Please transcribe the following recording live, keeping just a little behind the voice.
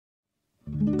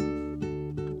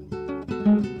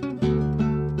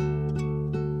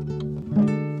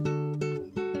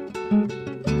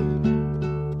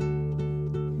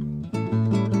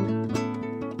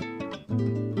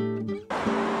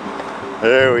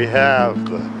There we have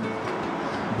the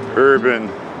urban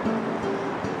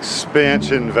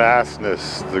expansion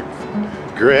vastness, the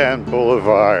grand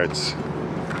boulevards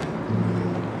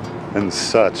and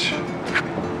such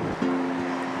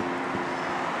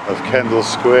of Kendall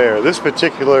Square. This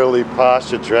particularly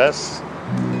posh address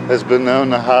has been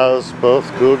known to house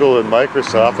both Google and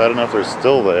Microsoft. I don't know if they're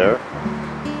still there.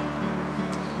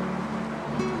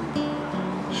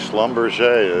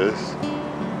 Schlumberger is.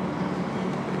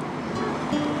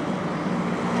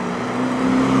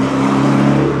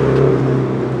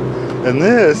 And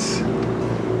this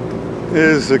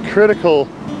is a critical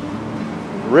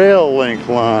rail link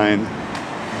line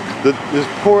that is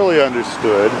poorly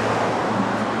understood,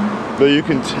 but you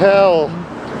can tell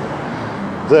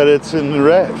that it's in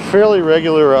fairly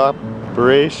regular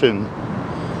operation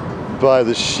by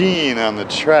the sheen on the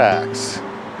tracks.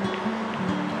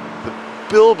 The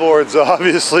billboards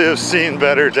obviously have seen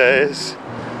better days.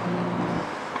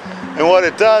 And what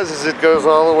it does is it goes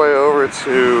all the way over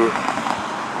to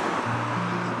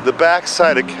the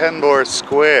backside of Kendall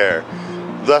Square,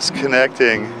 thus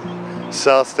connecting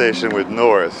South Station with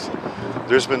North.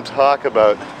 There's been talk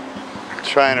about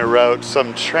trying to route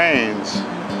some trains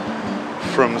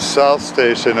from South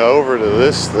Station over to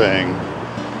this thing,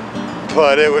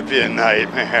 but it would be a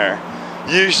nightmare.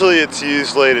 Usually it's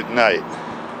used late at night,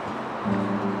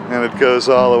 and it goes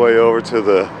all the way over to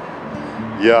the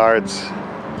yards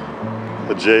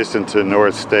adjacent to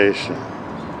North Station.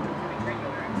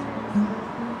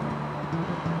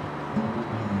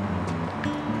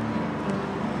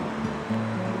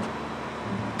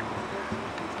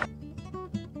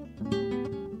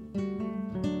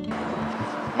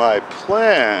 My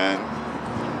plan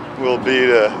will be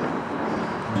to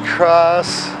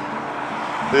cross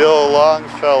the old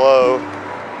Longfellow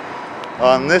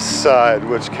on this side,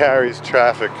 which carries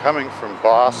traffic coming from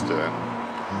Boston.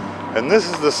 And this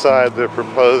is the side they're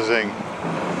proposing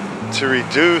to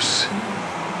reduce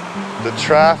the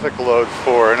traffic load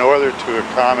for in order to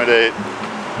accommodate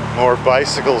more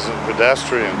bicycles and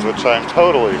pedestrians, which I'm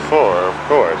totally for, of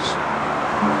course.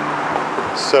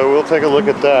 So we'll take a look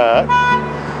at that.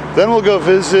 Then we'll go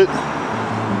visit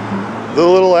the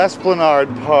little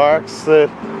esplanade parks that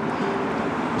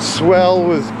swell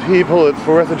with people at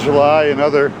 4th of July and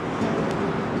other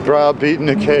browbeaten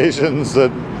occasions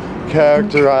that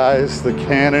characterize the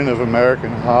canon of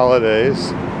American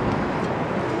holidays.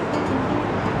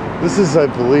 This is, I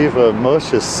believe, a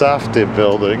Moshe Safdie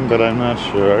building, but I'm not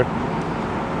sure.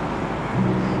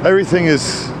 Everything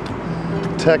is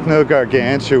techno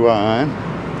gargantuan,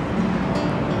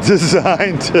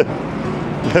 designed to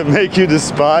make you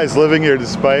despise living here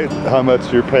despite how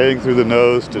much you're paying through the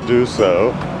nose to do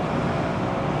so.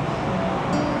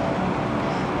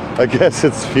 I guess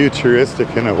it's futuristic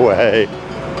in a way.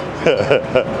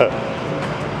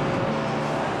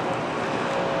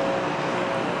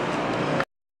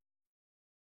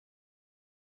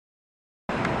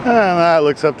 And that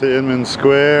looks up to Inman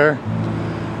Square.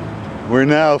 We're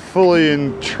now fully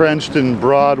entrenched in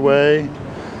Broadway.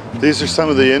 These are some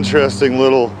of the interesting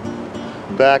little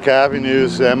back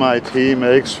avenues MIT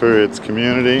makes for its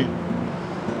community.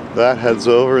 That heads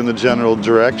over in the general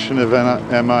direction of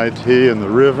MIT and the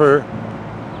river.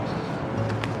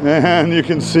 And you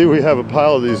can see we have a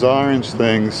pile of these orange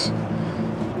things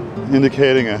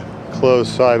indicating a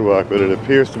closed sidewalk, but it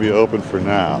appears to be open for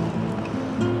now.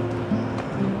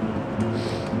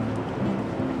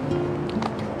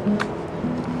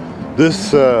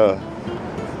 This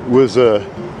was a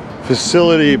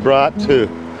facility brought to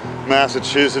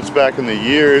Massachusetts back in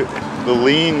the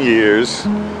lean years,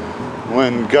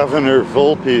 when Governor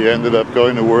Volpe ended up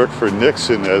going to work for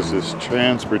Nixon as his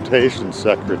transportation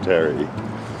secretary.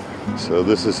 So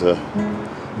this is a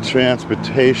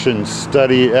transportation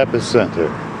study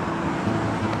epicenter.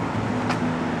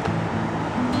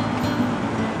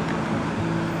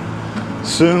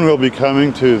 Soon we'll be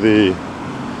coming to the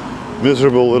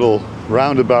miserable little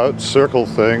roundabout circle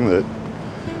thing that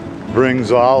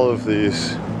brings all of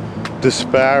these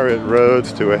disparate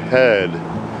roads to a head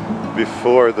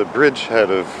before the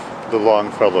bridgehead of the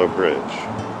Longfellow Bridge.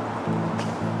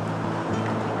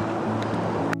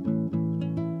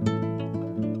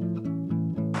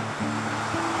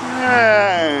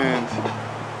 And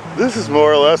this is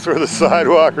more or less where the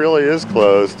sidewalk really is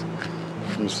closed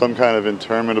from some kind of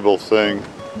interminable thing.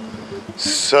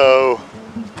 So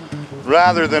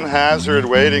rather than hazard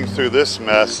wading through this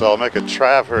mess, I'll make a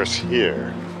traverse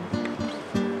here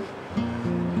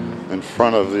in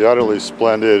front of the utterly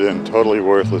splendid and totally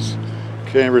worthless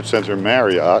Cambridge Center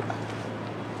Marriott.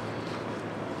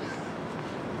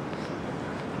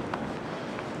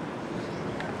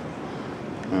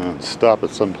 And stop at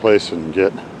some place and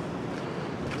get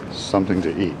something to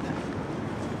eat.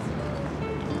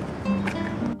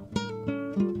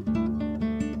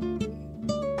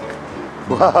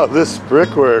 Wow, this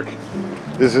brickwork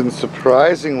is in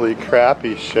surprisingly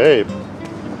crappy shape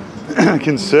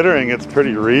considering it's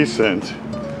pretty recent.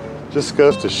 Just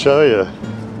goes to show you,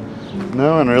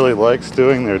 no one really likes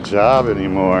doing their job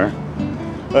anymore.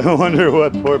 I wonder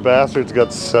what poor bastards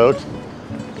got soaked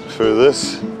for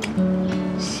this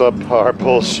subpar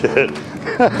bullshit.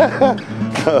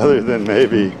 Other than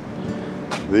maybe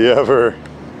the ever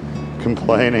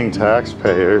complaining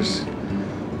taxpayers.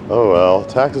 Oh well,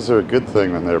 taxes are a good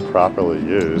thing when they're properly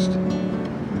used.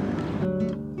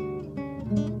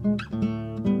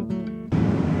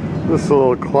 This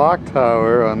little clock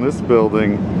tower on this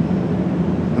building,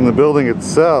 and the building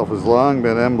itself, has long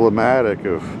been emblematic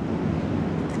of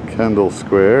Kendall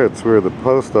Square. It's where the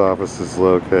post office is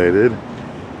located,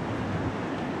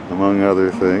 among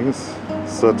other things,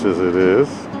 such as it is.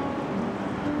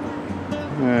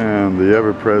 And the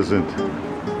ever-present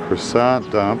croissant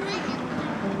dump.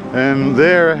 And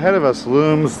there ahead of us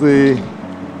looms the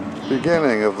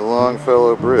beginning of the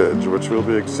Longfellow Bridge, which we'll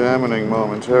be examining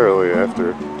momentarily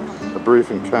after a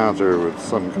brief encounter with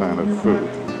some kind of food.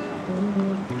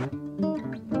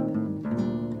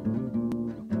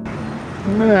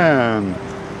 Man,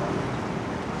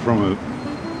 from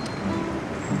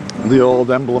the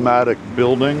old emblematic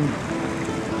building,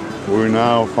 we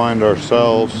now find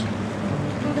ourselves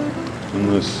in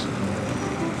this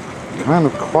kind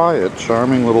of quiet,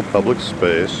 charming little public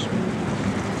space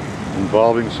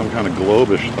involving some kind of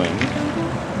globish thing.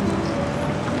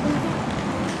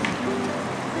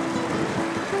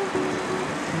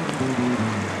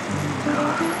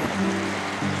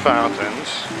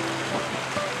 Fountains.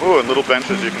 Ooh, and little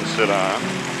benches you can sit on.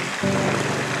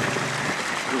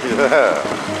 Yeah.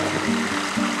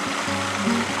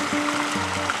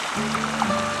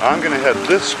 I'm gonna head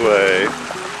this way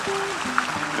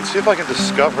and see if I can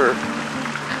discover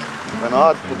an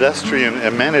odd pedestrian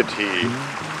amenity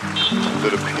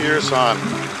that appears on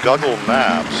Google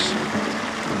Maps.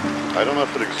 I don't know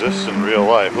if it exists in real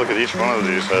life. Look at each one of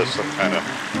these has some kind of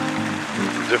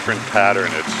different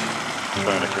pattern it's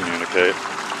trying to communicate.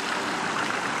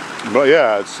 But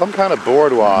yeah, it's some kind of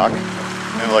boardwalk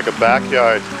and like a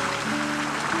backyard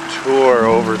tour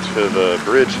over to the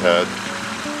bridgehead.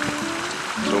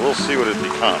 So we'll see what it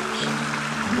becomes.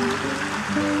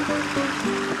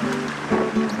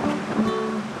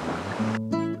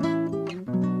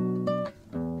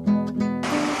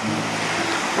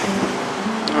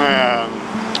 And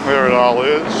there it all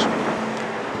is.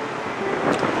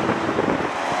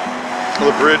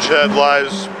 The bridgehead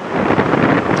lies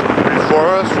before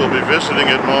us. We'll be visiting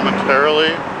it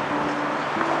momentarily.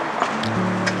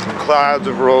 Clouds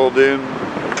have rolled in.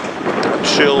 A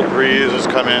chill breeze has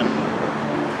come in.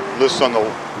 This on the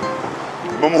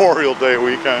Memorial Day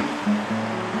weekend.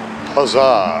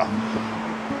 Huzzah!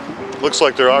 Looks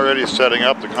like they're already setting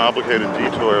up the complicated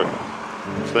detour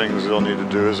things they'll need to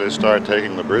do as they start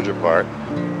taking the bridge apart.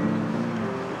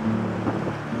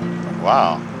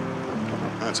 Wow.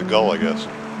 That's a gull, I guess.